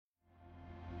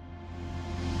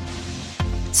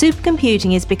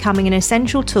Supercomputing is becoming an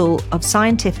essential tool of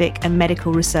scientific and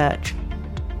medical research.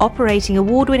 Operating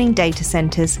award-winning data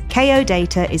centres, KO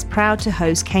Data is proud to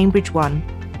host Cambridge One,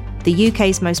 the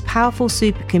UK's most powerful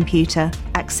supercomputer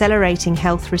accelerating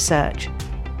health research.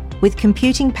 With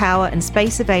computing power and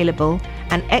space available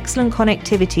and excellent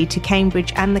connectivity to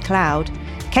Cambridge and the cloud,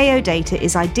 KO Data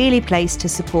is ideally placed to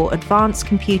support advanced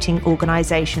computing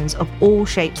organisations of all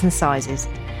shapes and sizes.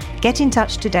 Get in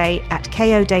touch today at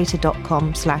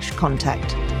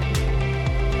kodata.com/contact.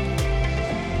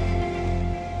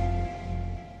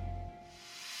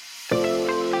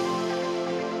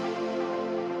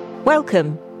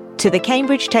 Welcome to the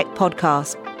Cambridge Tech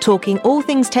Podcast, talking all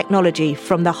things technology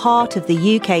from the heart of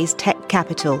the UK's tech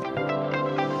capital.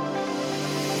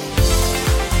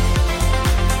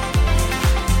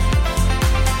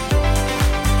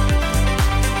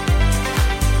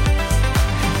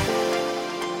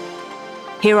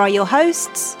 Here are your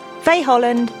hosts, Faye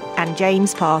Holland and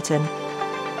James Parton.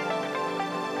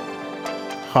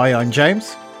 Hi, I'm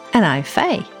James. And I'm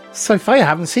Faye. So, Faye, I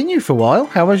haven't seen you for a while.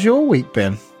 How has your week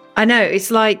been? I know,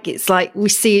 it's like we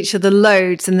see each other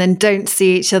loads and then don't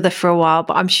see each other for a while,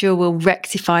 but I'm sure we'll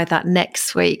rectify that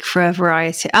next week for a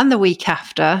variety, and the week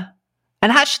after,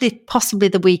 and actually possibly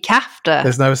the week after.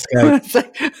 There's no escape.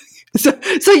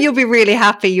 so you'll be really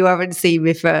happy you haven't seen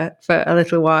me for a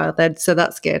little while then, so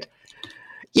that's good.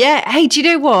 Yeah. Hey, do you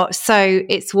know what? So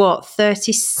it's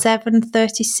 37,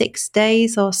 36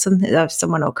 days or something. Oh,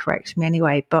 someone will correct me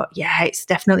anyway. But yeah, it's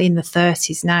definitely in the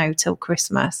 30s now till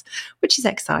Christmas, which is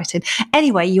exciting.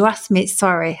 Anyway, you asked me,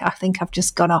 sorry, I think I've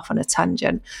just gone off on a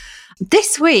tangent.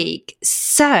 This week,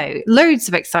 so loads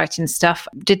of exciting stuff.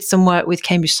 Did some work with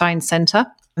Cambridge Science Centre.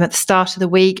 At the start of the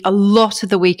week, a lot of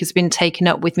the week has been taken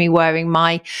up with me wearing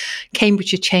my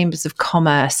Cambridgeshire Chambers of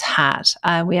Commerce hat.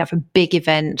 We have a big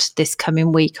event this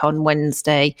coming week on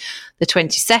Wednesday, the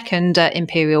 22nd, at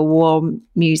Imperial War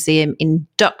Museum in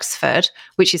Duxford,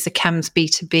 which is a CAMS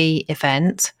B2B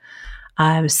event.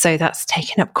 So that's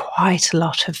taken up quite a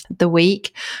lot of the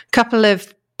week. A couple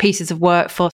of pieces of work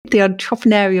for the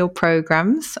entrepreneurial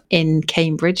programs in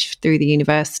Cambridge through the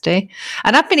university.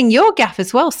 And I've been in your gaff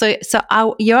as well. So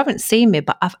you haven't seen me,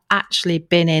 but I've actually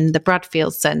been in the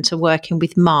Bradfield Centre working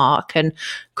with Mark and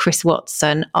Chris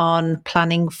Watson on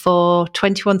planning for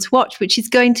 21 to Watch, which is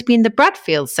going to be in the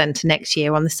Bradfield Centre next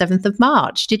year on the 7th of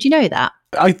March. Did you know that?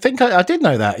 I think I did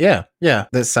know that. Yeah.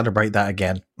 Let's celebrate that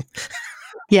again.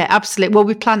 Yeah, absolutely. Well,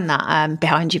 we planned that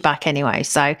behind your back anyway,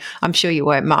 so I'm sure you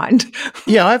won't mind.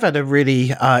 Yeah, I've had a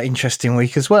really interesting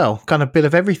week as well. Kind of bit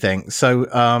of everything.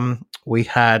 So we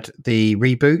had the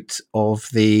reboot of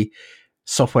the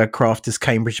Software Crafters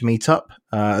Cambridge meetup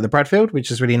at the Bradfield,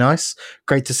 which is really nice.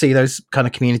 Great to see those kind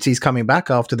of communities coming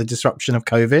back after the disruption of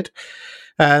COVID.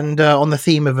 And on the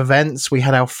theme of events, we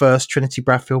had our first Trinity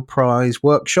Bradfield Prize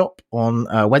workshop on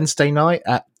Wednesday night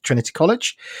at Trinity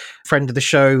College. Friend of the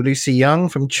show, Lucy Young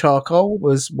from Charcoal,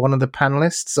 was one of the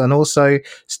panelists, and also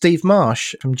Steve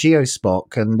Marsh from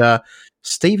Geospock. And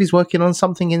Steve is working on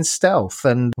something in stealth,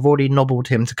 and I've already nobbled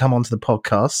him to come onto the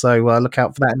podcast, so look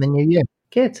out for that in the new year.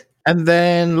 Good. And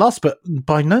then last but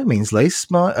by no means least,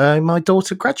 my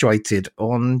daughter graduated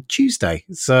on Tuesday.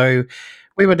 So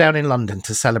we were down in London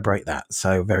to celebrate that.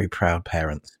 So very proud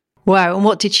parents. Wow. And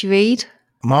what did she read?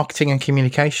 Marketing and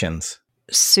Communications.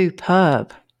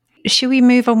 Superb. Should we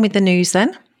move on with the news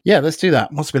then? Yeah, let's do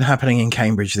that. What's been happening in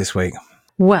Cambridge this week?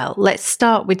 Well, let's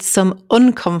start with some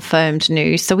unconfirmed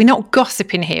news. So we're not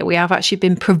gossiping here. We have actually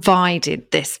been provided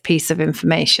this piece of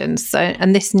information.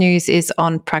 And this news is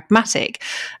on Pragmatic.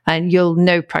 And you'll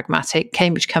know Pragmatic,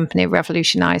 Cambridge company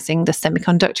revolutionising the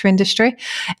semiconductor industry.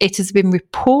 It has been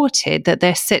reported that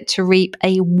they're set to reap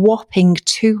a whopping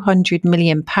 £200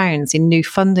 million in new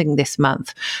funding this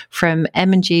month from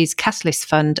M&G's Catalyst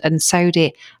Fund and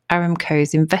Saudi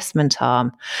Aramco's investment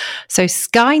arm. So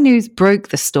Sky News broke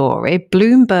the story,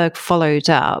 Bloomberg followed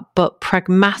up, but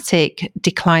Pragmatic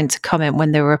declined to comment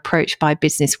when they were approached by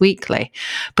Business Weekly.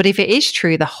 But if it is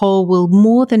true, the whole will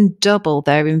more than double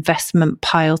their investment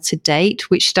pile to date,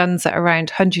 which stands at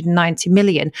around 190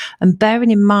 million. And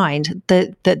bearing in mind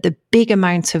that the big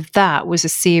amount of that was a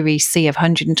Series C of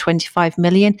 125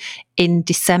 million in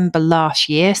December last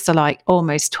year, so like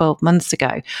almost 12 months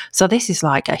ago. So this is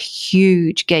like a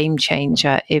huge game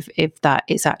changer if that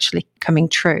is actually coming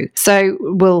true. So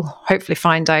we'll hopefully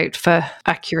find out for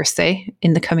accuracy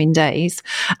in the coming days.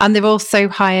 And they've also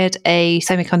hired a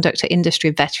semiconductor industry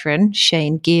veteran,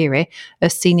 Shane Geary,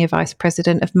 as Senior Vice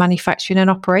President of Manufacturing and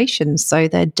Operations. So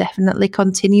they're definitely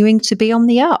continuing to be on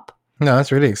the up. No,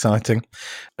 that's really exciting.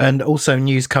 And also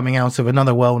news coming out of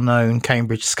another well-known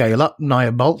Cambridge scale-up,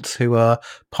 Bolt, who are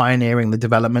pioneering the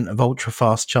development of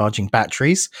ultra-fast charging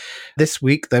batteries. This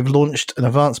week, they've launched an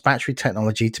advanced battery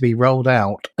technology to be rolled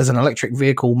out as an electric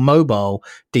vehicle mobile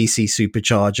DC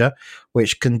supercharger,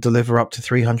 which can deliver up to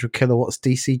 300 kilowatts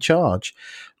DC charge.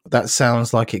 That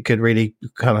sounds like it could really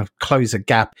kind of close a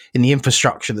gap in the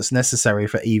infrastructure that's necessary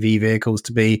for EV vehicles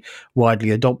to be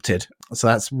widely adopted. So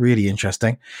that's really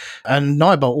interesting. And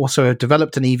Nyobolt also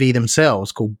developed an EV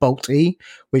themselves called Bolt E,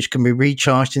 which can be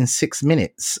recharged in 6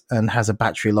 minutes and has a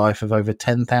battery life of over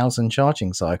 10,000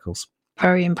 charging cycles.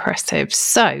 Very impressive.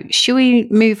 So, should we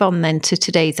move on then to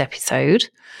today's episode?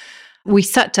 We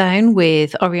sat down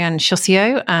with Oriane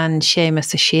Chaussio and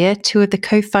Seamus Ashir, two of the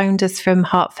co-founders from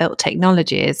Heartfelt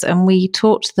Technologies, and we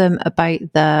talked to them about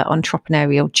their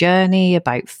entrepreneurial journey,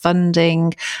 about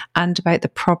funding, and about the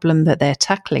problem that they're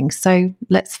tackling. So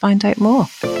let's find out more.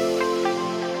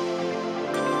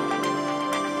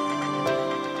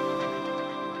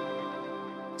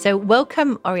 So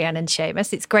welcome, Oriane and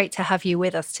Seamus. It's great to have you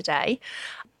with us today.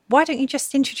 Why don't you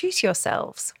just introduce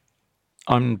yourselves?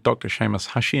 I'm Dr.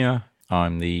 Seamus Ashir.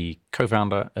 I'm the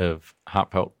co-founder of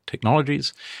Heartfelt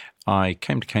Technologies. I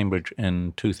came to Cambridge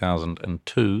in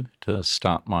 2002 to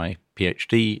start my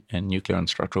PhD in nuclear and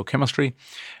structural chemistry,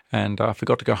 and I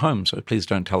forgot to go home, so please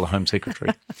don't tell the Home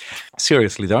Secretary.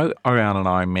 Seriously though, Oriane and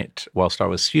I met whilst I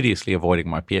was studiously avoiding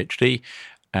my PhD,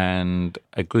 and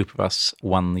a group of us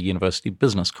won the university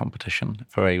business competition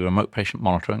for a remote patient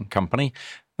monitoring company.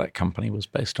 That company was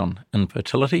based on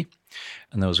infertility,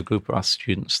 and there was a group of us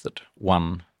students that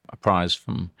won a prize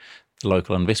from the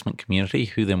local investment community,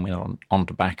 who then went on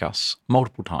to back us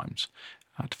multiple times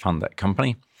to fund that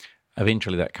company.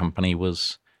 Eventually, that company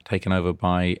was taken over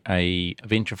by a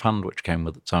venture fund, which came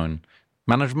with its own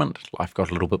management. Life got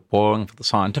a little bit boring for the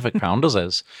scientific founders,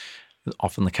 as is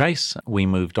often the case. We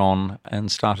moved on and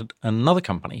started another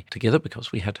company together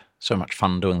because we had so much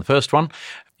fun doing the first one.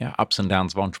 Ups and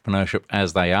downs of entrepreneurship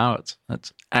as they are.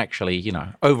 It's actually,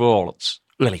 overall, it's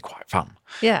really quite fun.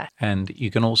 Yeah. And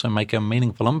you can also make a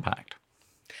meaningful impact.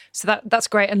 So that's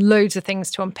great, and loads of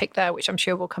things to unpick there, which I'm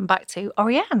sure we'll come back to.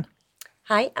 Oriane.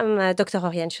 Hi, I'm Dr.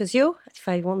 Oriane Chaussio, if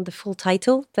I want the full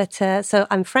title. But so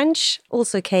I'm French,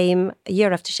 also came a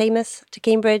year after Seamus to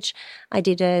Cambridge. I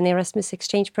did an Erasmus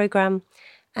exchange program.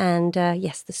 And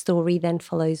yes, the story then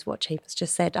follows what Seamus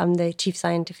just said. I'm the Chief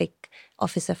Scientific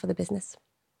Officer for the business.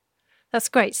 That's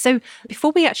great. So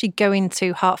before we actually go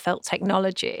into Heartfelt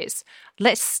Technologies,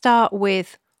 let's start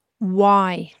with,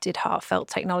 why did Heartfelt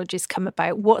Technologies come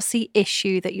about? What's the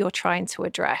issue that you're trying to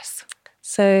address?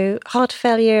 So heart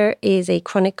failure is a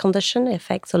chronic condition. It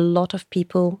affects a lot of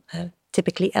people,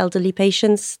 typically elderly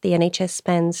patients. The NHS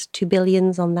spends $2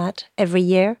 billion on that every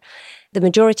year. The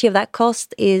majority of that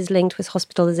cost is linked with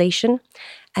hospitalization,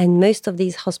 and most of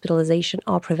these hospitalizations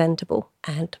are preventable.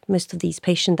 And most of these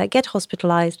patients that get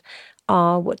hospitalized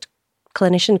are what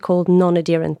clinicians call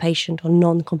non-adherent patient or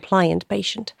non-compliant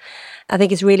patient. I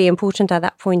think it's really important at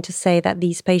that point to say that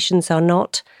these patients are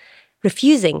not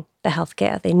refusing the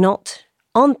healthcare. They're not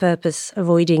on purpose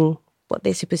avoiding what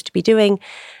they're supposed to be doing.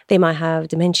 They might have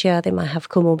dementia, they might have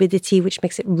comorbidity, which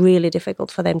makes it really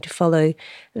difficult for them to follow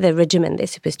the regimen they're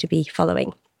supposed to be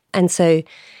following. And so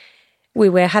we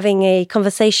were having a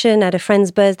conversation at a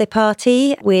friend's birthday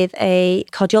party with a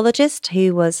cardiologist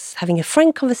who was having a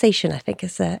frank conversation, I think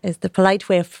is the polite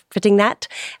way of putting that,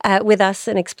 with us,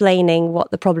 and explaining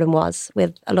what the problem was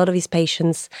with a lot of his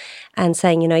patients, and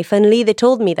saying, if only they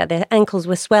told me that their ankles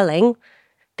were swelling,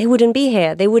 they wouldn't be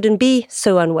here. They wouldn't be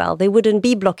so unwell. They wouldn't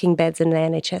be blocking beds in the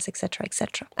NHS, etc.,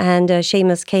 etc. And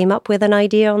Seamus came up with an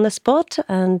idea on the spot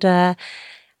and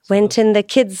went in the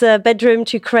kids' bedroom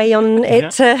to crayon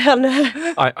it.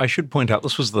 I should point out,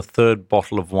 this was the third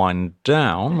bottle of wine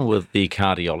down with the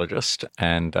cardiologist.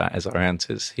 And as Oriane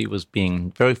says, he was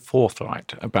being very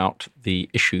forthright about the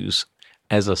issues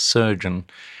as a surgeon,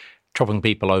 chopping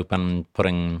people open,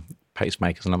 putting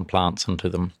pacemakers and implants into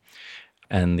them,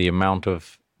 and the amount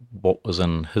of what was,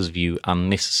 in his view,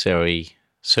 unnecessary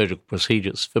surgical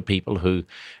procedures for people who,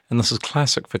 and this is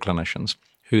classic for clinicians,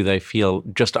 who they feel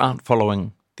just aren't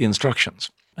following the instructions.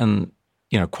 And,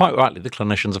 quite rightly, the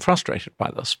clinicians are frustrated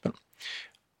by this. But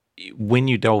when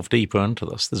you delve deeper into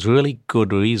this, there's really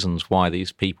good reasons why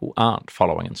these people aren't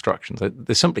following instructions.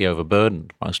 They're simply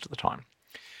overburdened most of the time.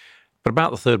 But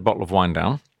about the third bottle of wine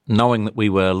down, knowing that we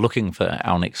were looking for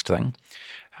our next thing,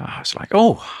 I was like,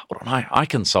 hold on, I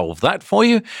can solve that for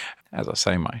you. As I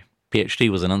say, my PhD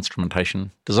was in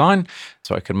instrumentation design,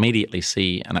 so I could immediately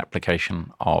see an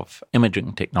application of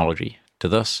imaging technology to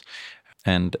this.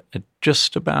 And it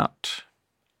just about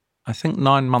I think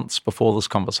 9 months before this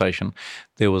conversation,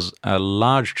 there was a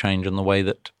large change in the way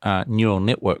that neural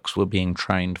networks were being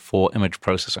trained for image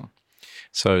processing.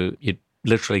 So you'd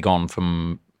literally gone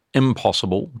from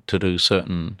impossible to do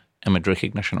certain image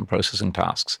recognition and processing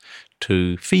tasks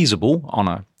to feasible on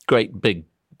a great big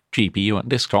GPU and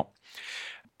desktop.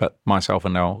 But myself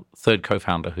and our third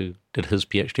co-founder, who did his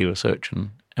PhD research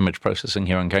in image processing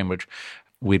here in Cambridge,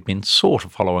 we'd been sort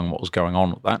of following what was going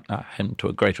on with that, him to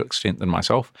a greater extent than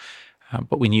myself.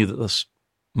 But we knew that this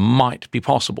might be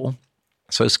possible.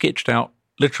 So sketched out,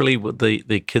 literally with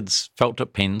the kids' felt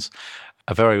tip pens,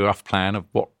 a very rough plan of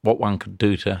what one could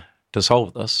do to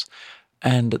solve this.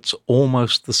 And it's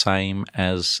almost the same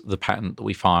as the patent that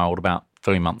we filed about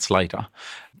 3 months later,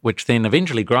 which then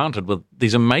eventually granted with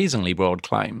these amazingly broad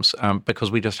claims, because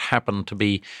we just happened to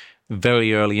be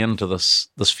very early into this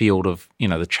field of,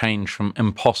 the change from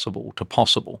impossible to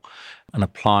possible, and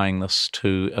applying this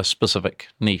to a specific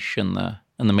niche in the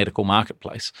medical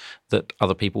marketplace that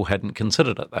other people hadn't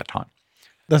considered at that time.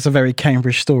 That's a very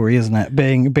Cambridge story, isn't it?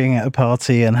 Being at a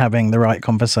party and having the right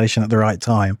conversation at the right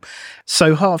time.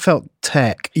 So Heartfelt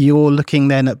Tech, you're looking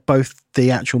then at both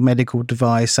the actual medical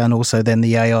device and also then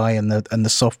the AI and the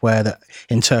software that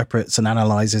interprets and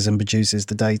analyzes and produces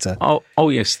the data. Oh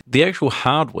yes, the actual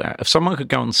hardware. If someone could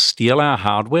go and steal our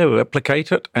hardware,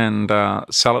 replicate it, and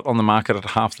sell it on the market at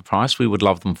half the price, we would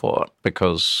love them for it,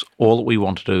 because all that we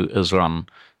want to do is run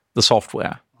the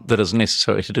software that is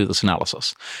necessary to do this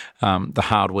analysis. The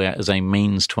hardware is a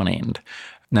means to an end.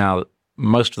 Now,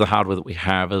 most of the hardware that we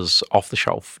have is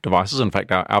off-the-shelf devices. In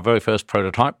fact, our very first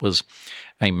prototype was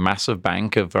a massive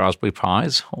bank of Raspberry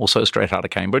Pis, also straight out of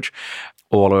Cambridge,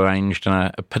 all arranged in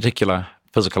a particular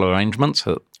physical arrangement,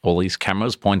 so all these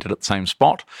cameras pointed at the same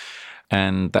spot,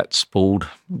 and that spooled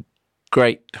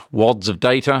great wads of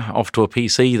data off to a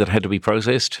PC that had to be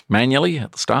processed manually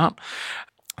at the start.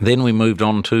 Then we moved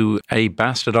on to a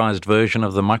bastardized version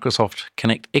of the Microsoft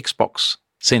Kinect Xbox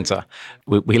sensor.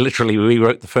 We literally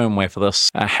rewrote the firmware for this,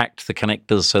 hacked the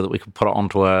connectors so that we could put it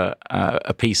onto a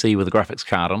PC with a graphics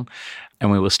card on,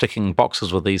 and we were sticking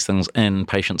boxes with these things in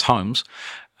patients' homes.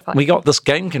 We got this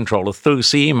game controller through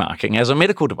CE marking as a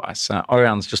medical device.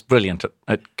 Orion's just brilliant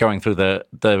at going through the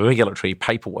regulatory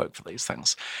paperwork for these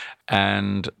things.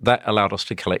 And that allowed us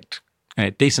to collect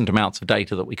decent amounts of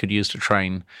data that we could use to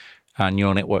train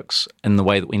neural networks in the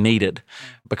way that we needed,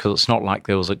 because it's not like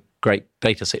there was a great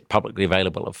data set publicly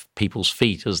available of people's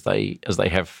feet as they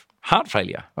have heart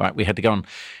failure. Right? We had to go and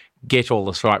get all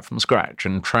this right from scratch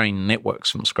and train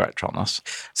networks from scratch on this.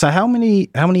 So how many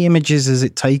images has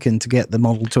it taken to get the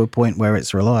model to a point where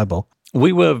it's reliable?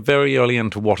 We were very early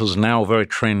into what is now very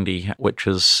trendy, which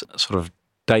is sort of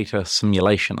data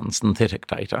simulation and synthetic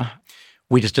data.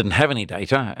 We just didn't have any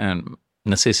data, and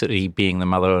necessity being the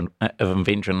mother of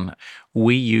invention,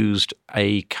 we used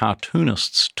a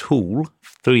cartoonist's tool,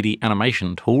 3D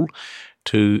animation tool,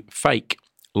 to fake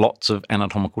lots of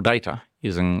anatomical data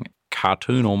using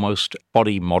cartoon almost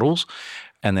body models,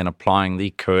 and then applying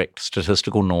the correct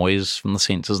statistical noise from the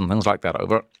sensors and things like that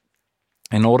over it,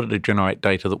 in order to generate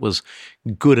data that was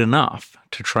good enough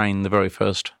to train the very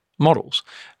first models.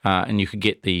 And you could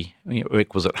get the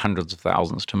requisite hundreds of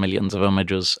thousands to millions of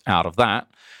images out of that.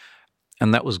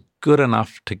 And that was good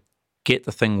enough to get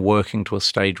the thing working to a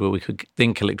stage where we could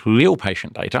then collect real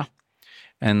patient data.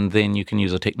 And then you can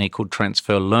use a technique called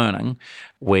transfer learning,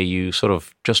 where you sort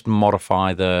of just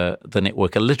modify the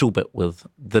network a little bit with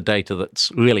the data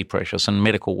that's really precious. In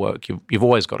medical work, you've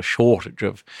always got a shortage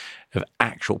of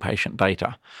actual patient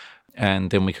data. And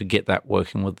then we could get that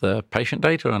working with the patient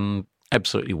data, and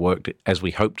absolutely worked as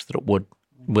we hoped that it would,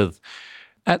 with,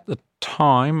 at the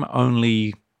time,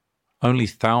 only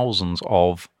thousands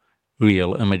of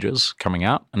real images coming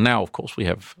out. And now, of course, we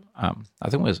have, I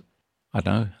think it was,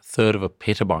 a third of a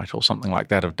petabyte or something like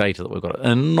that of data that we've got.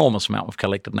 An enormous amount we've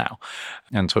collected now.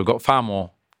 And so we've got far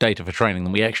more data for training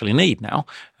than we actually need now,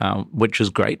 which is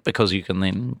great, because you can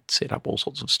then set up all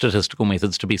sorts of statistical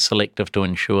methods to be selective to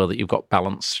ensure that you've got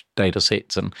balanced data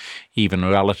sets, and even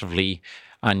relatively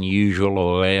unusual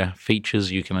or rare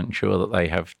features, you can ensure that they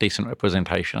have decent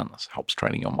representation, and this helps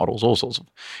training your models, all sorts of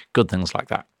good things like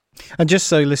that. And just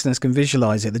so listeners can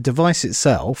visualize it, the device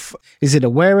itself, is it a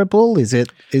wearable?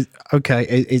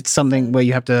 It's something where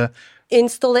you have to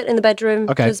install it in the bedroom,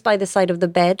 just by the side of the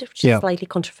bed, which is slightly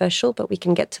controversial, but we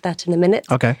can get to that in a minute.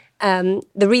 Okay.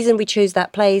 The reason we chose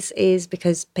that place is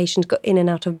because patients go in and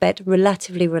out of bed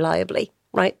relatively reliably,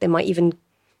 right? They might even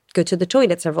go to the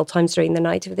toilet several times during the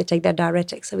night if they take their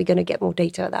diuretics, so we're going to get more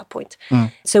data at that point.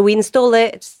 So we install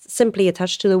it, it's simply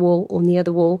attached to the wall or near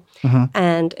the wall,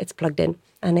 and it's plugged in,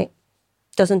 and it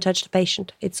doesn't touch the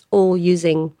patient. It's all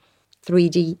using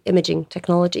 3D imaging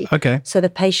technology. Okay. So the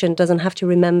patient doesn't have to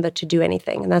remember to do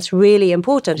anything. And that's really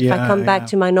important. If I come back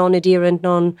to my non-adherent,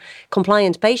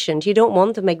 non-compliant patient, you don't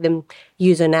want to make them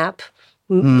use an app,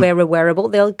 wear a wearable.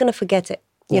 They're going to forget it.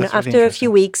 That's really After a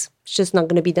few weeks, it's just not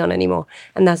going to be done anymore.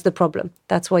 And that's the problem.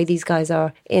 That's why these guys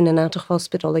are in and out of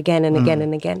hospital again and again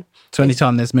and again. So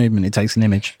anytime there's movement, it takes an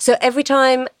image. So every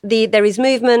time there is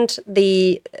movement,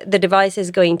 the device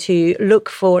is going to look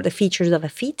for the features of a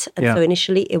feet. And so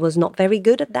initially it was not very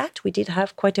good at that. We did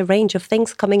have quite a range of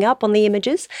things coming up on the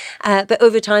images. But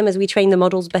over time, as we train the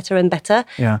models better and better,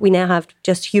 we now have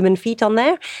just human feet on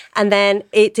there. And then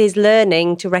it is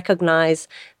learning to recognize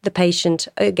the patient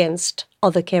against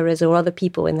other carers or other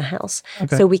people in the house.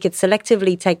 Okay. So we could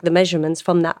selectively take the measurements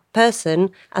from that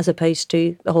person as opposed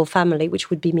to the whole family,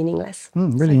 which would be meaningless.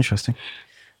 Really interesting.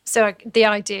 So the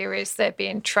idea is they're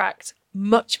being tracked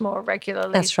much more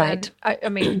regularly. That's right. I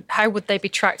mean, how would they be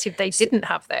tracked if they didn't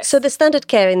have this? So the standard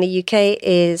care in the UK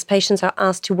is patients are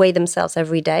asked to weigh themselves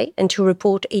every day and to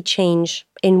report a change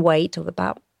in weight of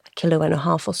about 1.5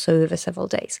 kilos or so over several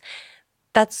days.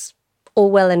 That's all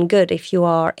well and good if you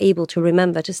are able to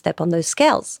remember to step on those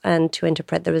scales and to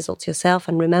interpret the results yourself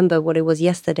and remember what it was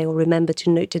yesterday or remember to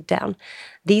note it down.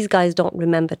 These guys don't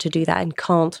remember to do that and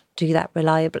can't do that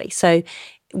reliably. So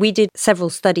we did several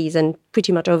studies and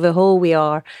pretty much overall we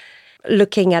are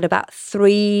looking at about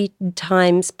 3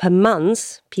 times per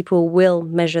month, people will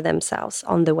measure themselves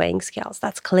on the weighing scales.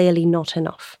 That's clearly not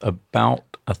enough. About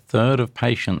a third of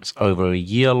patients over a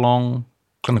year-long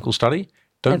clinical study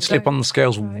don't step on the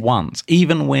scales once,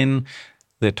 even when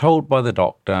they're told by the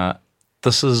doctor,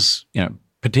 this is,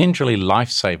 potentially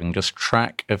life-saving, just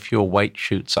track if your weight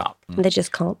shoots up. They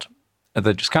just can't.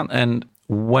 They just can't. And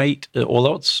weight,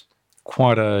 although it's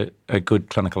quite a good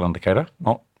clinical indicator,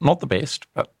 not the best,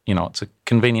 but, it's a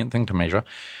convenient thing to measure,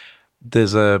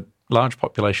 there's a large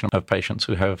population of patients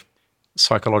who have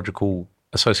psychological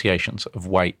associations of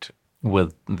weight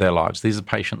with their lives. These are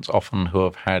patients often who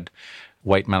have had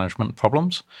weight management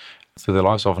problems through their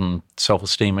lives, often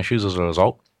self-esteem issues as a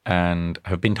result, and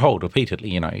have been told repeatedly,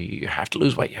 you have to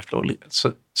lose weight, you have to lose.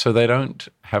 So they don't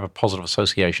have a positive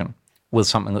association with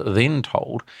something that they're then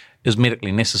told is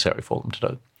medically necessary for them to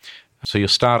do. So you're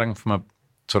starting from a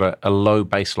sort of a low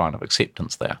baseline of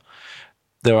acceptance there.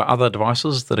 There are other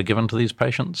devices that are given to these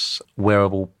patients,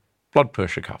 wearable blood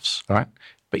pressure cuffs, right?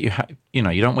 But you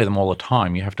don't wear them all the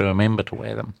time. You have to remember to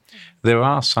wear them. There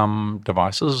are some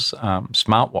devices,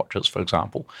 smartwatches, for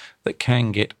example, that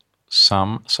can get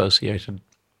some associated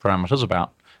parameters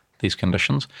about these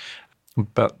conditions.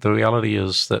 But the reality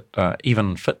is that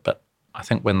even Fitbit, I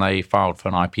think when they filed for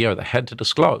an IPO, they had to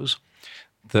disclose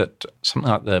that something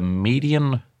like the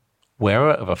median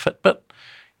wearer of a Fitbit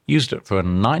used it for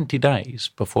 90 days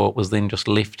before it was then just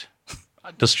left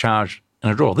discharged in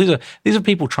a drawer. These are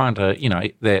people trying to,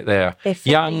 they're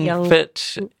young,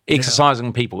 fit,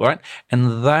 exercising people, right?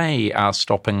 And they are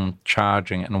stopping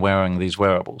charging and wearing these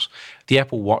wearables. The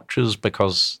Apple Watches,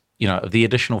 because, of the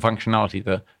additional functionality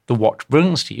the watch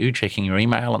brings to you, checking your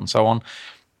email and so on,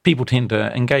 people tend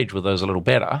to engage with those a little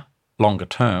better, longer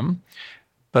term.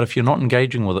 But if you're not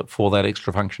engaging with it for that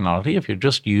extra functionality, if you're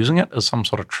just using it as some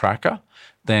sort of tracker,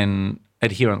 then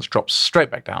adherence drops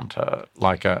straight back down to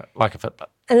like a Fitbit.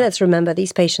 And let's remember,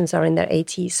 these patients are in their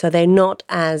 80s, so they're not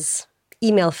as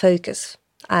email focused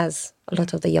as a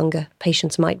lot of the younger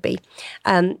patients might be.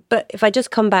 But if I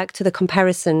just come back to the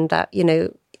comparison that,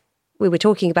 we were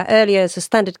talking about earlier, so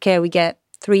standard care, we get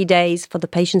 3 days for the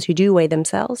patients who do weigh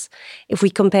themselves. If we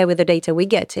compare with the data we're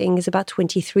getting, is about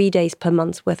 23 days per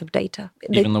month's worth of data.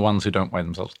 Even the ones who don't weigh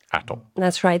themselves at all.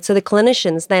 That's right. So the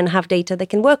clinicians then have data they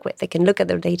can work with. They can look at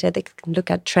their data, they can look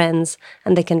at trends,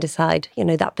 and they can decide,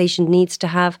 that patient needs to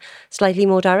have slightly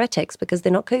more diuretics because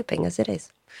they're not coping as it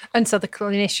is. And so the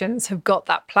clinicians have got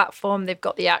that platform, they've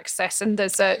got the access, and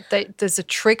there's a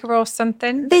trigger or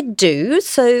something? They do.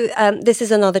 So this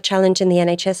is another challenge in the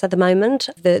NHS at the moment.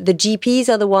 The GPs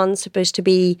are the ones supposed to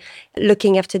be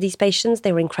looking after these patients.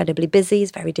 They were incredibly busy.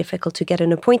 It's very difficult to get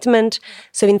an appointment.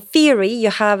 So in theory, you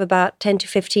have about 10 to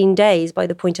 15 days by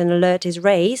the point an alert is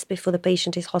raised before the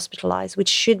patient is hospitalized, which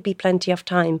should be plenty of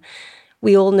time.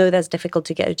 We all know that's difficult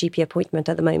to get a GP appointment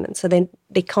at the moment, so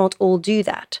they can't all do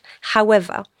that.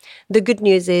 However, the good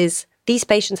news is these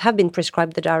patients have been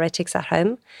prescribed the diuretics at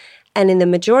home, and in the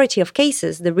majority of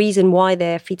cases, the reason why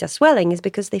their feet are swelling is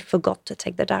because they forgot to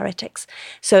take the diuretics.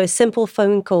 So a simple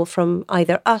phone call from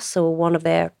either us or one of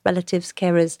their relatives,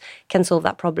 carers, can solve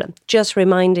that problem. Just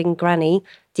reminding Granny,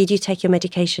 did you take your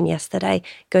medication yesterday?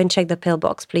 Go and check the pill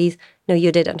box, please. No,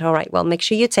 you didn't. All right, well, make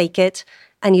sure you take it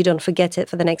and you don't forget it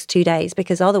for the next 2 days,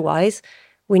 because otherwise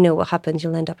we know what happens.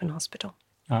 You'll end up in hospital.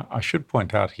 I should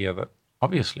point out here that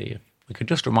obviously if we could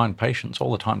just remind patients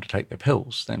all the time to take their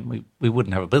pills, then we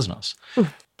wouldn't have a business.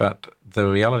 But the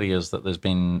reality is that there's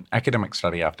been academic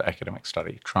study after academic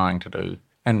study trying to do,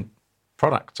 and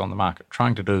products on the market,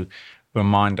 trying to do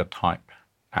reminder type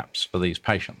apps for these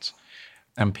patients.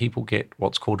 And people get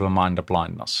what's called reminder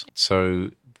blindness.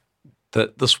 So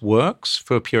that this works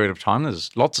for a period of time.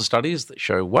 There's lots of studies that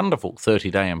show wonderful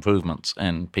 30-day improvements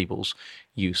in people's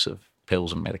use of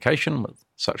pills and medication with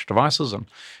such devices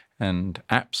and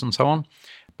apps and so on.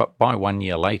 But by 1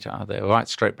 year later, they're right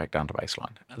straight back down to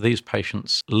baseline. These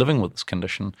patients living with this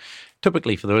condition,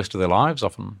 typically for the rest of their lives,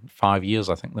 often 5 years,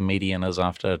 I think the median is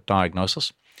after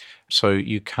diagnosis. So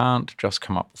you can't just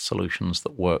come up with solutions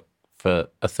that work for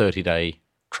a 30-day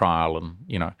trial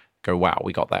and, go, wow,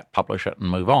 we got that, publish it and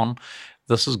move on.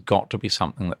 This has got to be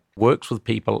something that works with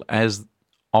people as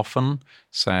often,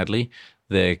 sadly,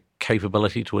 their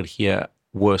capability to adhere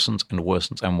worsens and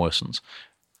worsens and worsens.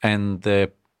 And their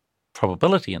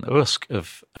probability and the risk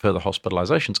of further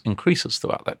hospitalizations increases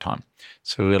throughout that time.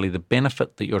 So really the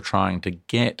benefit that you're trying to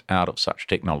get out of such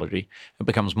technology, it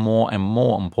becomes more and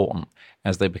more important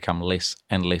as they become less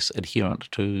and less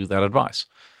adherent to that advice.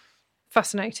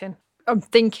 Fascinating. I'm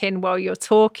thinking while you're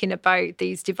talking about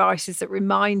these devices that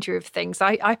remind you of things,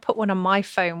 I put one on my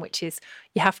phone, which is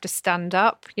you have to stand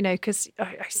up, because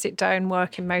I sit down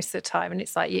working most of the time and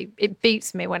it's like it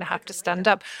beats me when I have to stand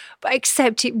up, but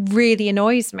except it really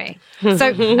annoys me. So,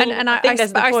 and I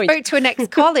spoke to an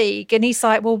ex-colleague and he's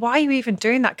like, well, why are you even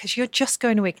doing that? Because you're just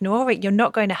going to ignore it. You're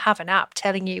not going to have an app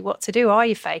telling you what to do, are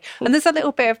you, Faye? And there's a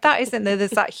little bit of that, isn't there?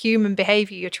 There's that human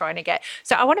behavior you're trying to get.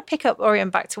 So I want to pick up, Orion,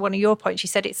 back to one of your points. You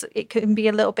said it can be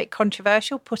a little bit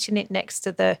controversial putting it next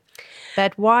to the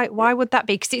bed. Why would that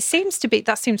be? Because that seems to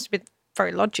be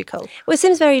very logical. Well, it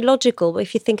seems very logical, but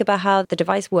if you think about how the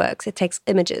device works, it takes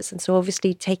images. And so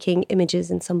obviously taking images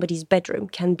in somebody's bedroom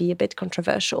can be a bit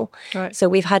controversial. Right. So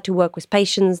we've had to work with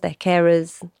patients, their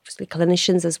carers, obviously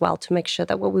clinicians as well, to make sure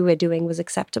that what we were doing was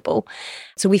acceptable.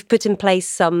 So we've put in place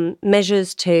some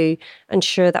measures to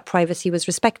ensure that privacy was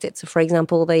respected. So for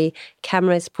example, the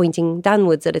camera is pointing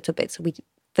downwards a little bit. So we're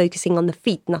focusing on the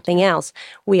feet, nothing else.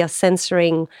 We are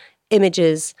censoring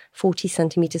images 40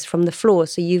 centimeters from the floor.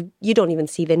 So you don't even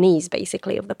see the knees,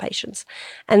 basically, of the patients.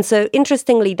 And so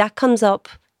interestingly, that comes up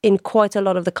in quite a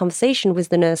lot of the conversation with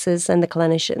the nurses and the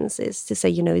clinicians, is to say,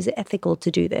 is it ethical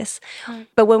to do this? Right.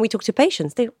 But when we talk to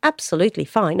patients, they're absolutely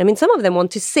fine. I mean, some of them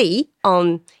want to see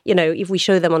on, if we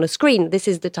show them on a screen, this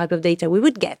is the type of data we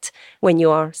would get when you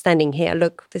are standing here.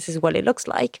 Look, this is what it looks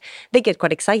like. They get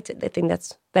quite excited. They think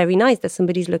that's very nice that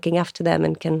somebody's looking after them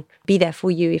and can be there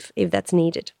for you if that's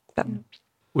needed. But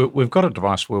we've got a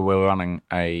device where we're running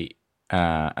an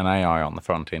AI on the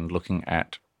front end looking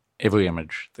at every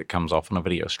image that comes off in a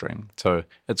video stream. So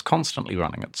it's constantly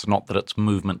running. It's not that it's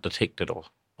movement detected or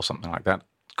something like that.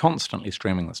 It's constantly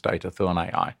streaming this data through an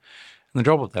AI. And the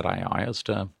job of that AI is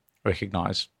to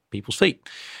recognize people's feet,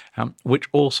 which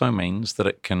also means that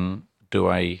it can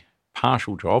do a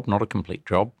partial job, not a complete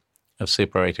job, of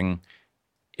separating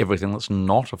everything that's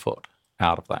not a foot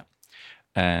out of that.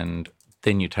 And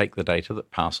then you take the data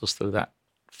that passes through that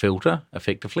filter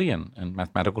effectively in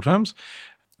mathematical terms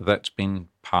that's been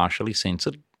partially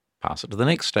censored, pass it to the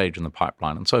next stage in the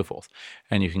pipeline and so forth.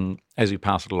 And you can, as you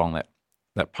pass it along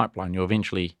that pipeline, you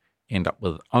eventually end up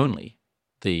with only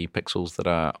the pixels that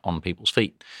are on people's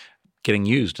feet getting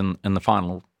used in the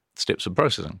final steps of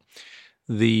processing.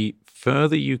 The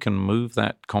further you can move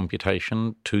that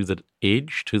computation to the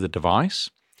edge, to the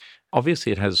device,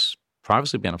 obviously it has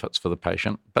privacy benefits for the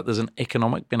patient, but there's an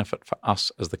economic benefit for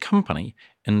us as the company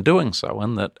in doing so,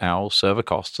 in that our server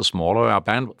costs are smaller, our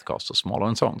bandwidth costs are smaller,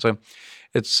 and so on. So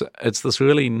it's this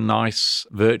really nice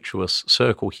virtuous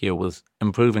circle here with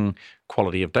improving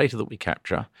quality of data that we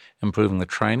capture, improving the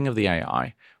training of the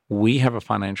AI. We have a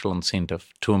financial incentive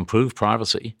to improve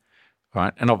privacy,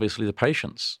 right? And obviously the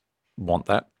patients want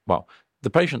that. Well,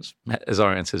 the patients, as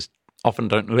Orion says, often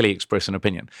don't really express an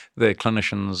opinion. The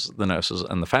clinicians, the nurses,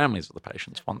 and the families of the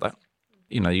patients want that.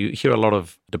 You hear a lot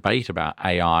of debate about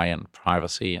AI and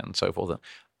privacy and so forth.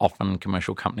 Often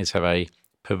commercial companies have a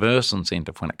perverse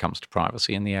incentive when it comes to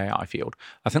privacy in the AI field.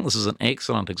 I think this is an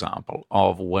excellent example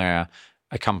of where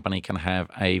a company can have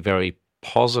a very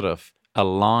positive,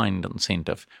 aligned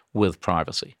incentive with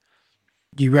privacy.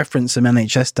 You referenced some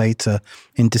NHS data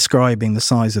in describing the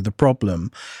size of the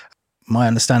problem. My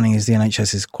understanding is the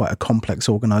NHS is quite a complex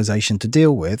organisation to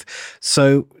deal with.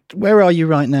 So where are you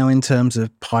right now in terms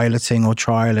of piloting or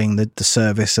trialling the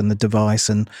service and the device,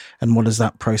 and what does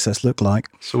that process look like?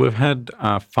 So we've had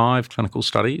 5 clinical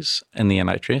studies in the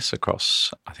NHS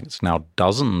across, I think it's now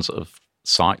dozens of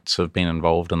sites have been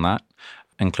involved in that,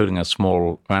 including a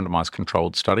small randomized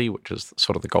controlled study, which is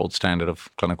sort of the gold standard of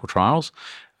clinical trials.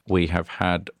 We have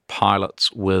had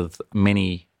pilots with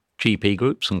many GP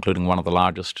groups, including one of the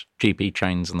largest GP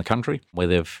chains in the country, where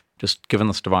they've just given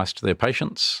this device to their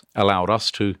patients, allowed us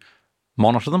to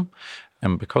monitor them.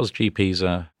 And because GPs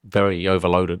are very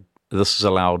overloaded, this has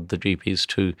allowed the GPs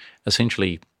to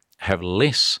essentially have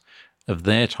less of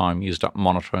their time used up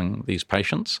monitoring these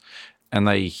patients. And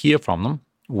they hear from them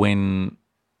when,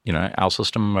 our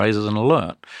system raises an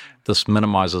alert. This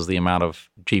minimizes the amount of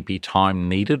GP time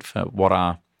needed for what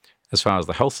are, as far as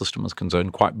the health system is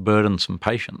concerned, quite burdensome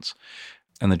patients.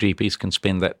 And the GPs can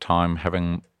spend that time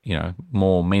having,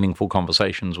 more meaningful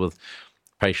conversations with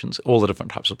patients, all the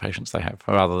different types of patients they have,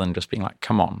 rather than just being like,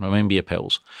 come on, remember your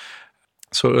pills.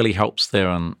 So it really helps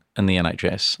there in the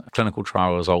NHS. Clinical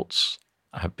trial results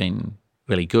have been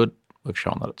really good. We've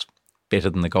shown that it's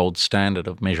better than the gold standard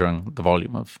of measuring the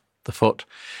volume of the foot,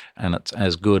 and it's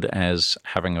as good as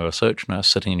having a research nurse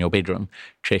sitting in your bedroom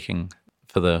checking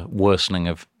for the worsening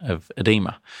of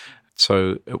edema.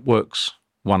 So it works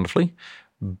wonderfully.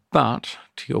 But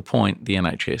to your point, the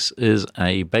NHS is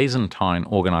a Byzantine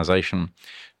organisation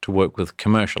to work with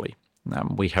commercially.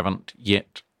 We haven't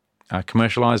yet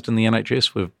commercialised in the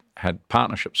NHS. We've had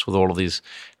partnerships with all of these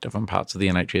different parts of the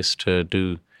NHS to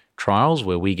do trials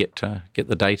where we get to get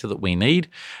the data that we need,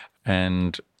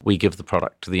 and we give the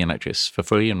product to the NHS for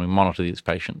free, and we monitor these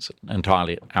patients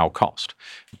entirely at our cost.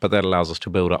 But that allows us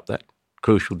to build up that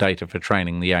crucial data for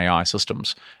training the AI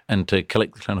systems and to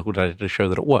collect the clinical data to show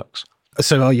that it works.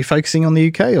 So are you focusing on the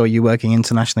UK, or are you working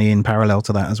internationally in parallel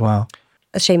to that as well?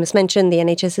 As Seamus mentioned, the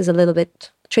NHS is a little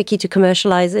bit tricky to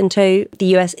commercialise into.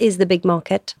 The US is the big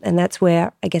market, and that's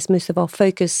where I guess most of our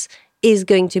focus is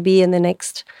going to be in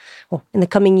the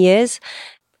coming years.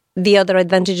 The other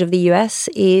advantage of the US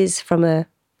is from a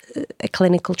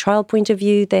clinical trial point of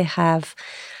view, they have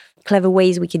clever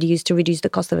ways we could use to reduce the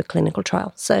cost of a clinical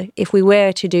trial. So if we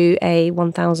were to do a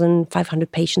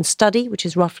 1,500 patient study, which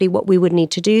is roughly what we would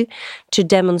need to do to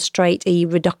demonstrate a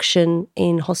reduction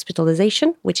in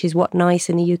hospitalization, which is what NICE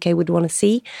in the UK would want to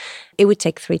see, it would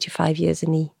take 3 to 5 years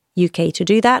in the UK to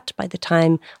do that. By the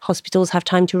time hospitals have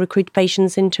time to recruit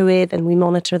patients into it and we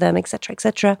monitor them, etc.,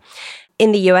 etc.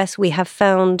 In the US, we have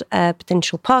found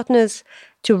potential partners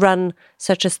to run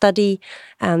such a study,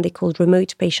 and they're called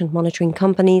remote patient monitoring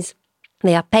companies.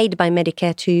 They are paid by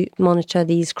Medicare to monitor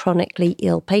these chronically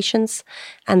ill patients,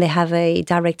 and they have a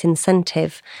direct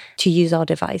incentive to use our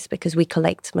device because we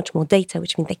collect much more data,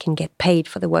 which means they can get paid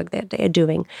for the work that they're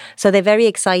doing. So they're very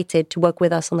excited to work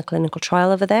with us on the clinical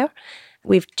trial over there.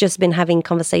 We've just been having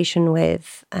conversation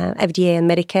with FDA and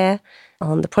Medicare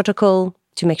on the protocol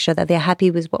to make sure that they're happy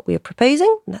with what we're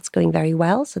proposing. That's going very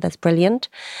well, so that's brilliant.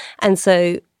 And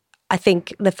so I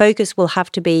think the focus will have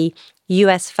to be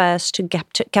US first to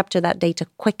capture that data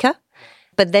quicker,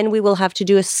 but then we will have to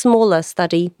do a smaller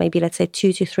study, maybe let's say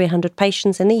 200 to 300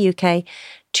 patients in the UK,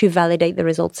 to validate the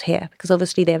results here, because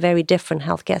obviously they're very different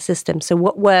healthcare systems. So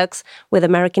what works with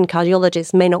American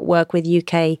cardiologists may not work with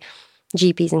UK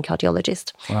GPs and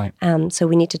cardiologists. Right. So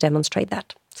we need to demonstrate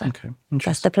that. So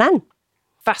that's the plan.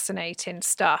 Fascinating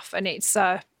stuff, and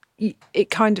it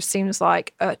kind of seems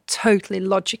like a totally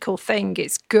logical thing.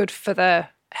 It's good for the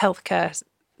healthcare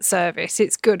service,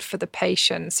 it's good for the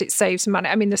patients, it saves money.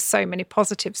 I mean, there's so many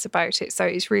positives about it, so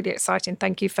it's really exciting.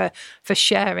 Thank you for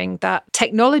sharing that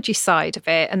technology side of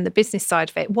it and the business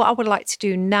side of it. What I would like to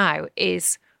do now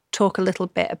is talk a little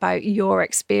bit about your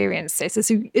experiences.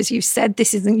 As you said,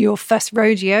 this isn't your first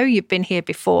rodeo, you've been here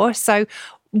before. So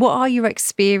what are your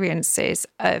experiences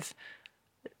of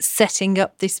setting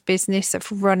up this business,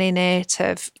 of running it,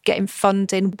 of getting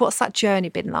funding? What's that journey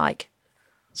been like?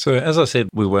 So as I said,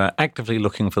 we were actively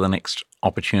looking for the next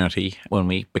opportunity when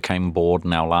we became board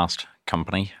in our last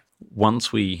company.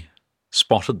 Once we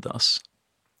spotted this,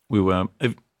 we were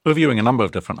reviewing a number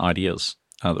of different ideas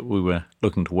that we were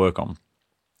looking to work on,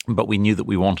 but we knew that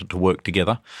we wanted to work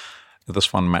together.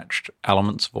 This one matched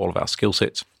elements of all of our skill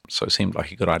sets, so it seemed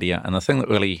like a good idea. And the thing that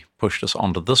really pushed us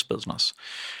onto this business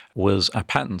was a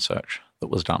patent search that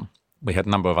was done. We had a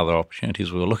number of other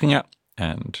opportunities we were looking at,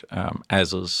 and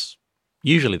as is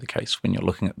usually the case when you're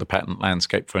looking at the patent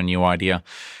landscape for a new idea,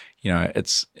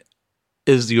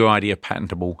 is your idea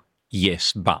patentable?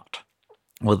 Yes, but.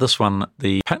 With this one,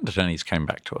 the patent attorneys came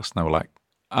back to us and they were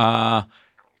like,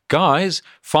 guys,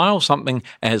 file something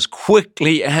as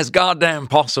quickly as goddamn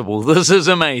possible. This is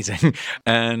amazing.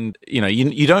 And,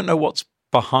 you don't know what's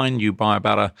behind you by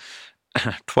about a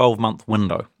 12-month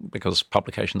window, because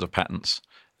publications of patents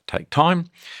take time.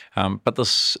 But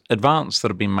this advance that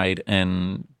had been made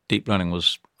in deep learning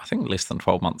was I think, less than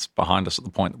 12 months behind us at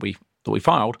the point that we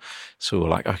filed. So we were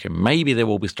like, okay, maybe there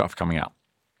will be stuff coming out.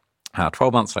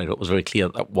 12 months later, it was very clear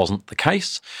that wasn't the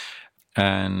case.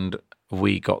 And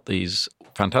we got these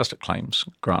fantastic claims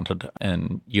granted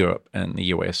in Europe and the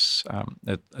US.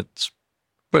 It's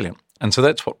brilliant. And so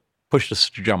that's what pushed us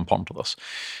to jump onto this.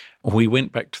 We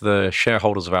went back to the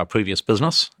shareholders of our previous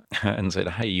business and said,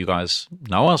 hey, you guys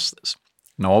know us. There's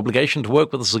no obligation to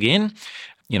work with us again.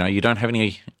 You don't have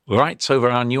any rights over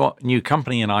our new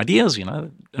company and ideas.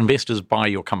 Investors buy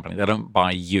your company. They don't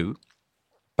buy you.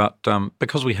 But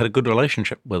because we had a good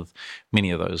relationship with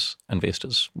many of those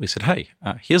investors, we said, hey,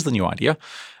 here's the new idea.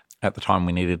 At the time,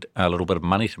 we needed a little bit of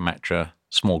money to match a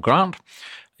small grant.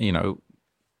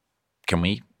 Can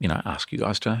we, ask you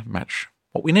guys to match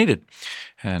what we needed?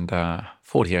 And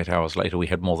 48 hours later, we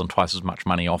had more than twice as much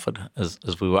money offered as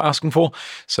we were asking for.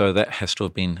 So that has to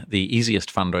have been the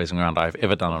easiest fundraising round I've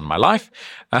ever done in my life.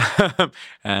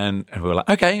 And we were like,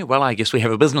 okay, well, I guess we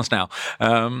have a business now.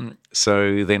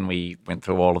 So then we went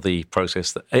through all of the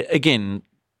process that, again,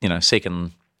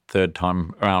 second, third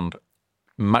time around,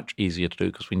 much easier to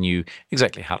do because we knew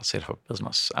exactly how to set up a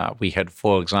business. We had,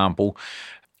 for example,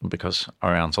 because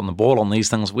Orion's on the ball on these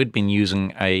things, we'd been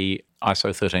using a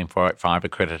ISO 13485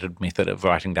 accredited method of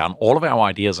writing down all of our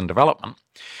ideas and development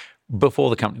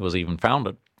before the company was even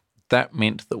founded. That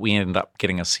meant that we ended up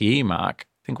getting a CE mark,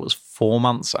 I think it was 4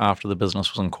 months after the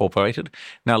business was incorporated.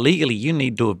 Now, legally, you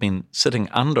need to have been sitting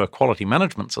under a quality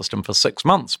management system for 6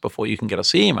 months before you can get a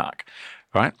CE mark,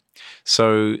 right?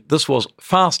 So this was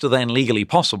faster than legally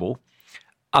possible,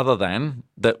 other than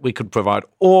that we could provide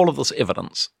all of this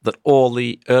evidence that all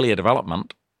the earlier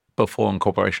development before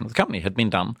incorporation of the company had been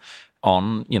done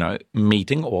on,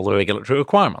 meeting all the regulatory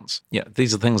requirements. Yeah,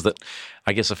 these are things that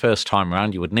I guess the first time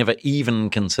around you would never even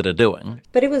consider doing.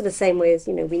 But it was the same way as,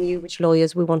 we knew which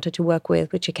lawyers we wanted to work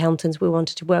with, which accountants we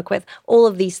wanted to work with. All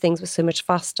of these things were so much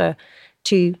faster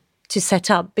to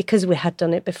set up because we had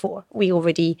done it before. We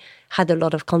already had a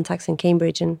lot of contacts in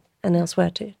Cambridge and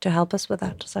elsewhere to help us with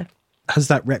that. So has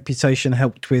that reputation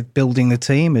helped with building the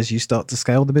team as you start to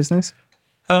scale the business?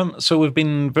 So we've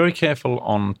been very careful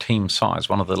on team size.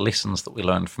 One of the lessons that we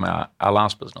learned from our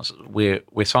last business is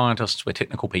we're scientists, we're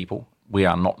technical people. We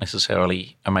are not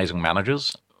necessarily amazing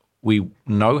managers. We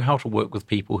know how to work with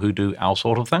people who do our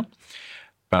sort of thing,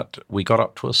 but we got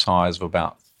up to a size of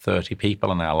about 30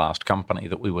 people in our last company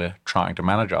that we were trying to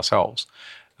manage ourselves.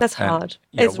 That's hard.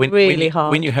 It's really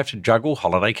hard. When you have to juggle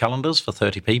holiday calendars for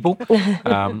 30 people,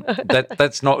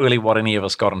 that's not really what any of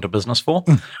us got into business for.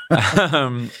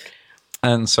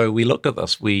 And so we looked at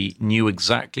this. We knew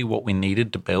exactly what we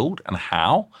needed to build and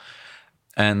how.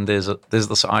 And there's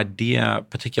this idea,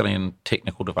 particularly in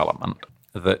technical development,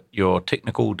 that your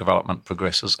technical development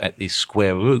progresses at the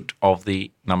square root of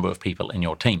the number of people in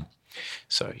your team.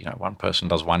 So, one person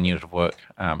does 1 unit of work.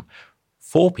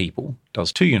 4 people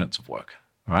does 2 units of work,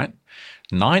 right?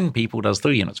 9 people does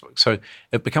 3 units of work. So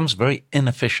it becomes very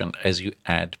inefficient as you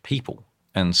add people.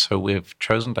 And so we've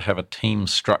chosen to have a team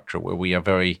structure where we are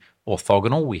very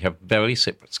orthogonal. We have very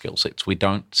separate skill sets. We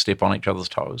don't step on each other's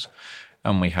toes.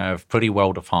 And we have pretty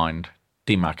well-defined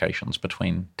demarcations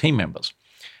between team members.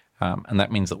 And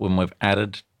that means that when we've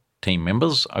added team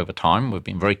members over time, we've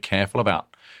been very careful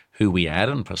about who we add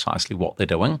and precisely what they're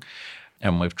doing.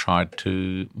 And we've tried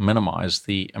to minimize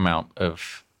the amount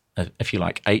of, if you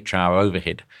like, HR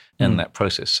overhead in that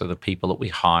process. So the people that we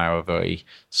hire are very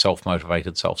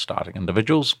self-motivated, self-starting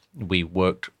individuals. We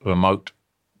worked remote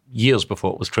years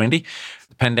before it was trendy.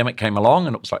 The pandemic came along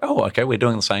and it was like, oh, okay, we're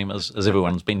doing the same as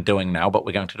everyone's been doing now, but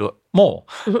we're going to do it more.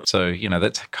 So,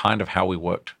 that's kind of how we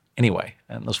worked anyway.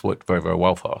 And this worked very, very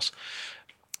well for us.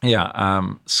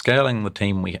 Yeah, scaling the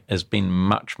team has been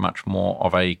much, much more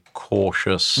of a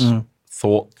cautious,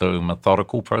 thought-through,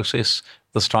 methodical process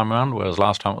this time around, whereas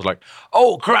last time it was like,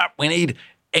 oh, crap, we need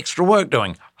extra work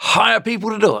doing. Hire people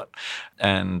to do it.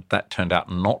 And that turned out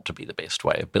not to be the best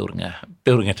way of building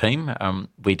a team.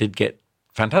 We did get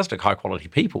fantastic high-quality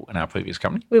people in our previous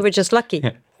company. We were just lucky.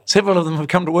 Yeah. Several of them have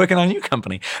come to work in our new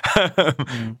company.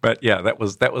 But yeah, that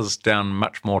was down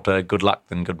much more to good luck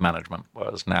than good management,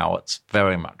 whereas now it's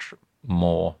very much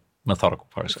more methodical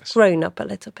process. It's grown up a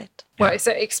little bit. Well, it's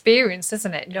an experience,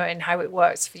 isn't it, knowing how it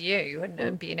works for you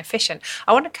and being efficient.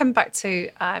 I want to come back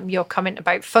to your comment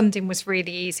about funding was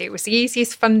really easy. It was the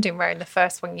easiest funding round, the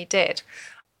first one you did.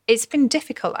 It's been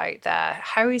difficult out there.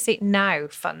 How is it now,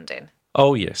 funding?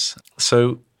 Oh, yes.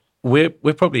 So we're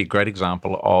probably a great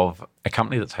example of a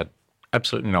company that's had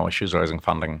absolutely no issues raising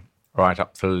funding right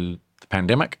up through the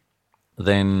pandemic.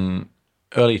 Then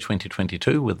early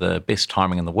 2022, with the best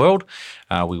timing in the world,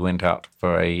 we went out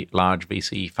for a large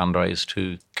VC fundraise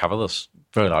to cover this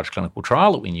very large clinical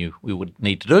trial that we knew we would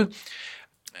need to do.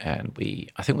 And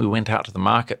I think we went out to the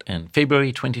market in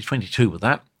February 2022 with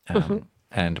that.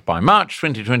 And by March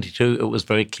 2022, it was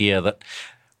very clear that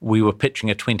we were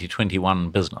pitching a 2021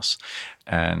 business,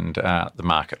 and the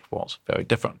market was very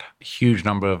different. A huge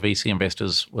number of VC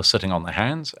investors were sitting on their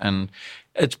hands, and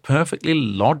it's perfectly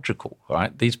logical,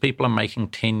 right? These people are making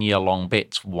 10-year-long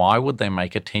bets. Why would they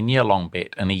make a 10-year-long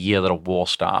bet in a year that a war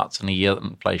starts, in a year that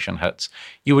inflation hits?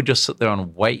 You would just sit there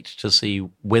and wait to see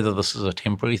whether this is a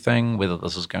temporary thing, whether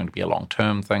this is going to be a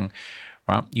long-term thing,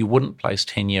 right? You wouldn't place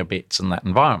 10-year bets in that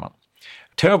environment.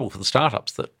 Terrible for the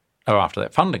startups that are after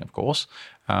that funding, of course,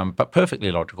 but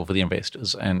perfectly logical for the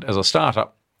investors. And as a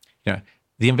startup,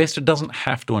 the investor doesn't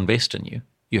have to invest in you.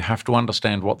 You have to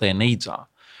understand what their needs are.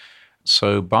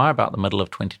 So by about the middle of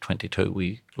 2022,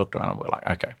 we looked around and we're like,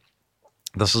 okay,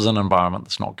 this is an environment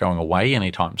that's not going away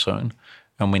anytime soon,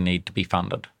 and we need to be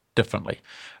funded differently.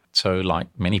 So like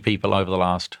many people over the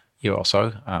last year or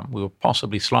so, we were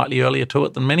possibly slightly earlier to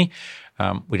it than many.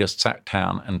 We just sat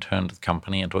down and turned the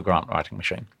company into a grant writing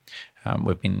machine.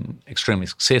 We've been extremely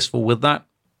successful with that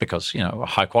because, a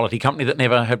high-quality company that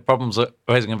never had problems at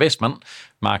raising investment,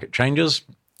 market changes,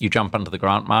 you jump into the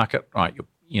grant market, right?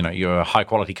 You're a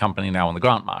high-quality company now in the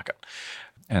grant market.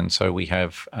 And so we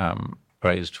have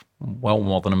raised well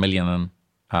more than $1 million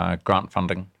in grant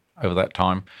funding over that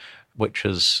time, which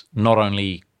has not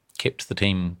only kept the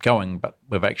team going, but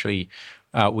we've actually,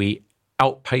 we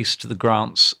outpaced the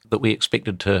grants that we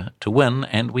expected to win,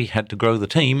 and we had to grow the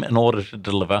team in order to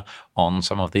deliver on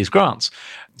some of these grants.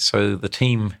 So the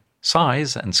team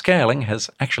size and scaling has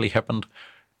actually happened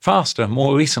faster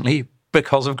more recently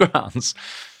because of grants.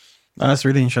 That's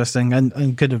really interesting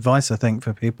and good advice, I think,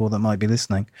 for people that might be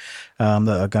listening that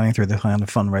are going through the kind of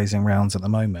fundraising rounds at the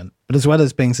moment. But as well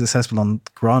as being successful on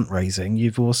grant raising,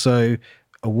 you've also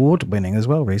award winning as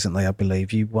well recently, I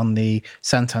believe. You won the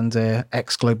Santander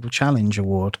X Global Challenge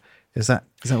Award. Is that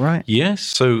right? Yes.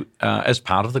 So as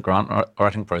part of the grant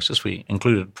writing process, we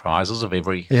included prizes of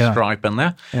every stripe in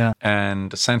there. Yeah.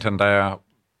 And Santander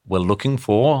were looking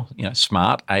for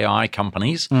smart AI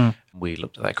companies. We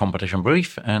looked at that competition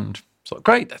brief and thought,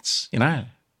 great, that's in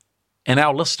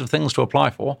our list of things to apply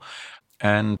for.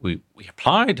 And we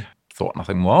applied, thought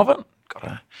nothing more of it, got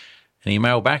an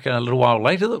email back a little while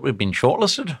later that we'd been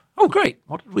shortlisted. Oh, great.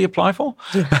 What did we apply for?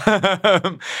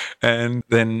 And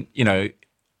then,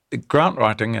 grant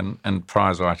writing and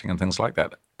prize writing and things like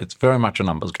that, it's very much a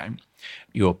numbers game.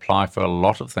 You apply for a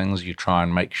lot of things. You try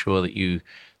and make sure that you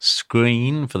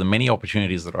screen for the many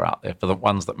opportunities that are out there, for the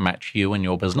ones that match you and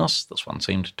your business. This one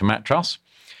seemed to match us.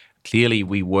 Clearly,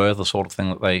 we were the sort of thing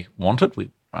that they wanted.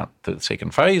 We went through the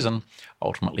second phase, and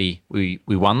ultimately we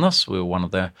won this. We were one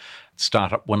of the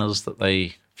startup winners that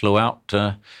they flew out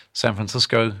to San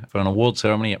Francisco for an award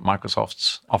ceremony at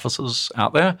Microsoft's offices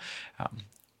out there.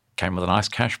 Came with a nice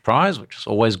cash prize, which is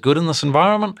always good in this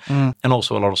environment, and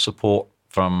also a lot of support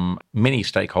from many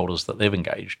stakeholders that they've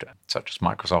engaged, such as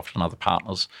Microsoft and other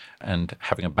partners. And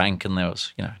having a bank in there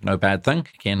was, no bad thing,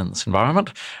 again, in this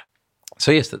environment.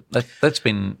 So yes, that's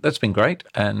been great,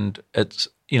 and it's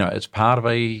it's part of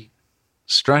a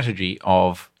strategy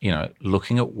of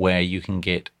looking at where you can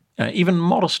get even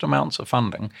modest amounts of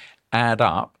funding add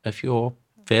up if you're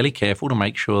fairly careful to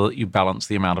make sure that you balance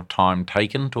the amount of time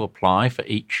taken to apply for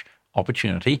each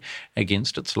opportunity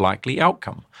against its likely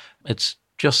outcome. It's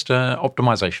just an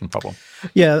optimization problem.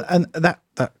 Yeah, and that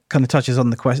kind of touches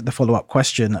on the follow-up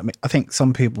question. I mean, I think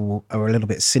some people are a little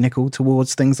bit cynical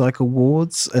towards things like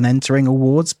awards and entering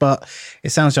awards, but it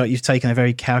sounds like you've taken a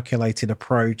very calculated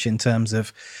approach in terms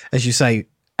of, as you say,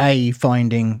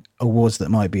 finding awards that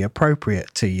might be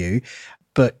appropriate to you,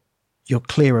 but you're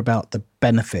clear about the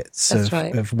benefits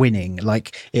of winning.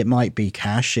 Like, it might be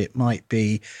cash, it might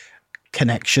be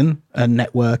connection and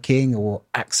networking or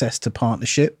access to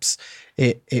partnerships.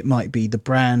 It might be the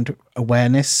brand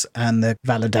awareness and the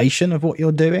validation of what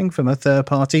you're doing from a third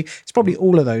party. It's probably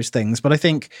all of those things. But I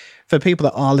think for people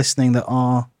that are listening that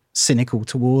are cynical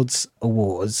towards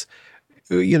awards,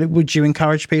 would you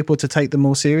encourage people to take them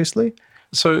more seriously?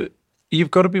 So you've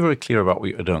got to be very clear about what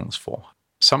you're doing this for.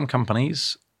 Some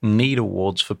companies need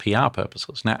awards for PR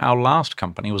purposes. Now, our last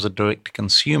company was a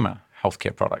direct-to-consumer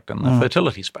healthcare product in the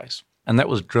fertility space. And that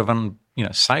was driven,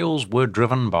 sales were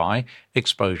driven by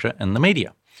exposure in the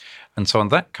media. And so in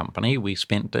that company, we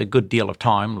spent a good deal of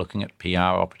time looking at PR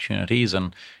opportunities,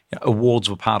 and awards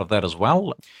were part of that as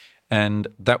well. And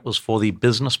that was for the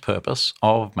business purpose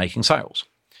of making sales.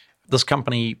 This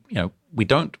company, we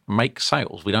don't make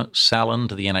sales. We don't sell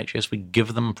into the NHS. We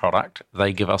give them product.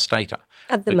 They give us data.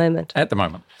 At the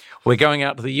moment. We're going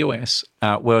out to the US,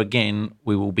 where, again,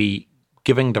 we will be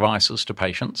giving devices to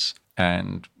patients,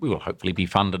 and we will hopefully be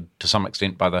funded to some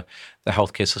extent by the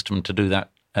healthcare system to do that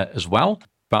as well.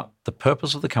 But the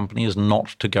purpose of the company is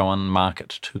not to go and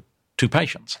market to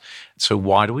patients. So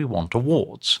why do we want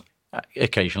awards?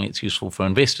 Occasionally it's useful for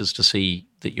investors to see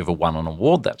that you've won an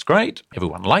award. That's great.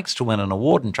 Everyone likes to win an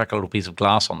award and track a little piece of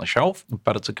glass on the shelf,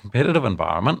 but it's a competitive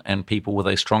environment, and people with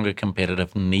a stronger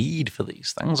competitive need for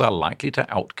these things are likely to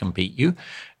outcompete you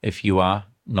if you are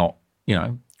not,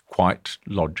 quite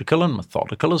logical and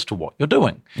methodical as to what you're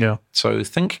doing. Yeah. So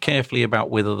think carefully about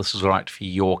whether this is right for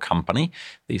your company.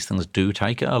 These things do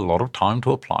take a lot of time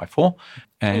to apply for.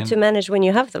 And to manage when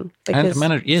you have them. Because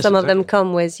yes, some of them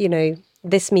come with,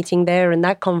 this meeting there and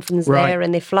that conference there,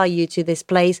 and they fly you to this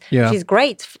place, which is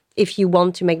great if you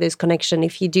want to make those connections,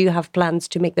 if you do have plans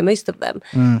to make the most of them.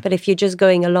 But if you're just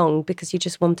going along because you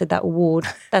just wanted that award,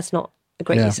 that's not a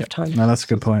great use of time. No, that's a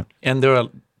good point. And there are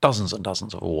dozens and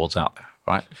dozens of awards out there,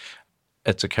 right?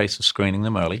 It's a case of screening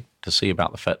them early to see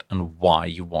about the fit and why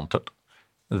you want it,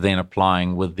 then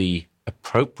applying with the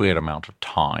appropriate amount of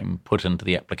time put into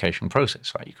the application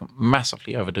process, right? You can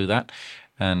massively overdo that,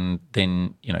 and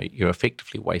then, you're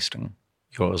effectively wasting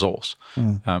your resource.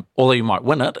 Although you might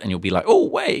win it and you'll be like, oh,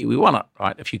 wait, we won it,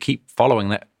 right? If you keep following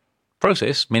that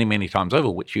process many, many times over,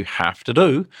 which you have to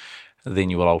do, then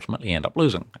you will ultimately end up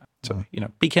losing. So,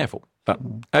 be careful, but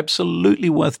absolutely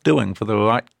worth doing for the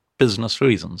right business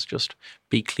reasons. Just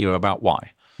be clear about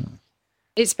why.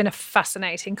 It's been a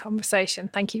fascinating conversation.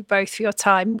 Thank you both for your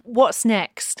time. What's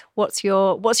next? What's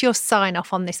your sign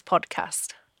off on this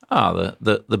podcast?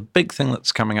 The big thing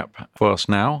that's coming up for us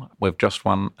now, we've just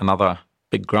won another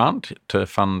big grant to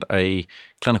fund a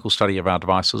clinical study of our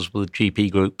devices with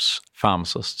GP groups,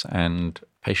 pharmacists and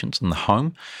patients in the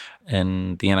home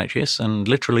in the NHS. And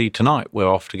literally tonight we're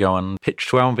off to go and pitch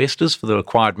to our investors for the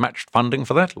required matched funding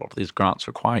for that. A lot of these grants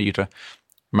require you to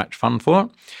match fund for it.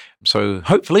 So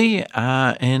hopefully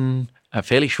in a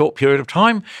fairly short period of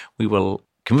time, we will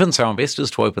convince our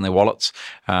investors to open their wallets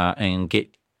and get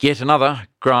yet another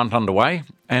grant underway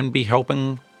and be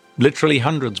helping literally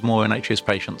hundreds more NHS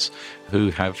patients who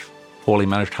have poorly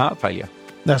managed heart failure.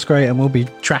 That's great, and we'll be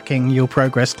tracking your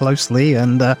progress closely,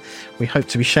 and we hope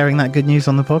to be sharing that good news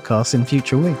on the podcast in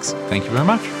future weeks. Thank you very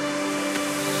much.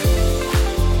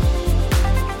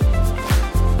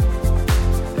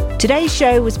 Today's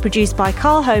show was produced by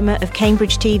Carl Homer of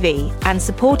Cambridge TV and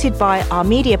supported by our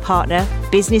media partner,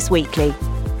 Business Weekly.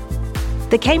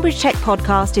 The Cambridge Tech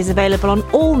Podcast is available on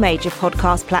all major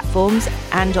podcast platforms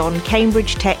and on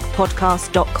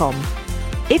cambridgetechpodcast.com.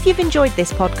 If you've enjoyed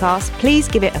this podcast, please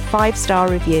give it a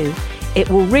 5-star review. It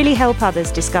will really help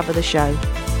others discover the show.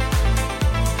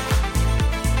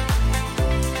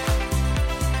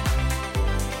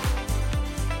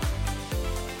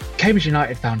 Cambridge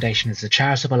United Foundation is the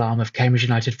charitable arm of Cambridge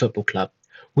United Football Club.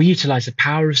 We utilise the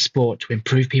power of sport to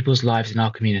improve people's lives in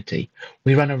our community.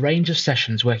 We run a range of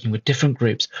sessions working with different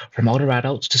groups, from older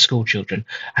adults to school children,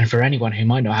 and for anyone who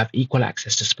might not have equal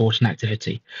access to sport and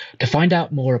activity. To find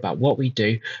out more about what we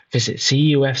do, visit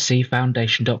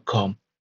cufcfoundation.com.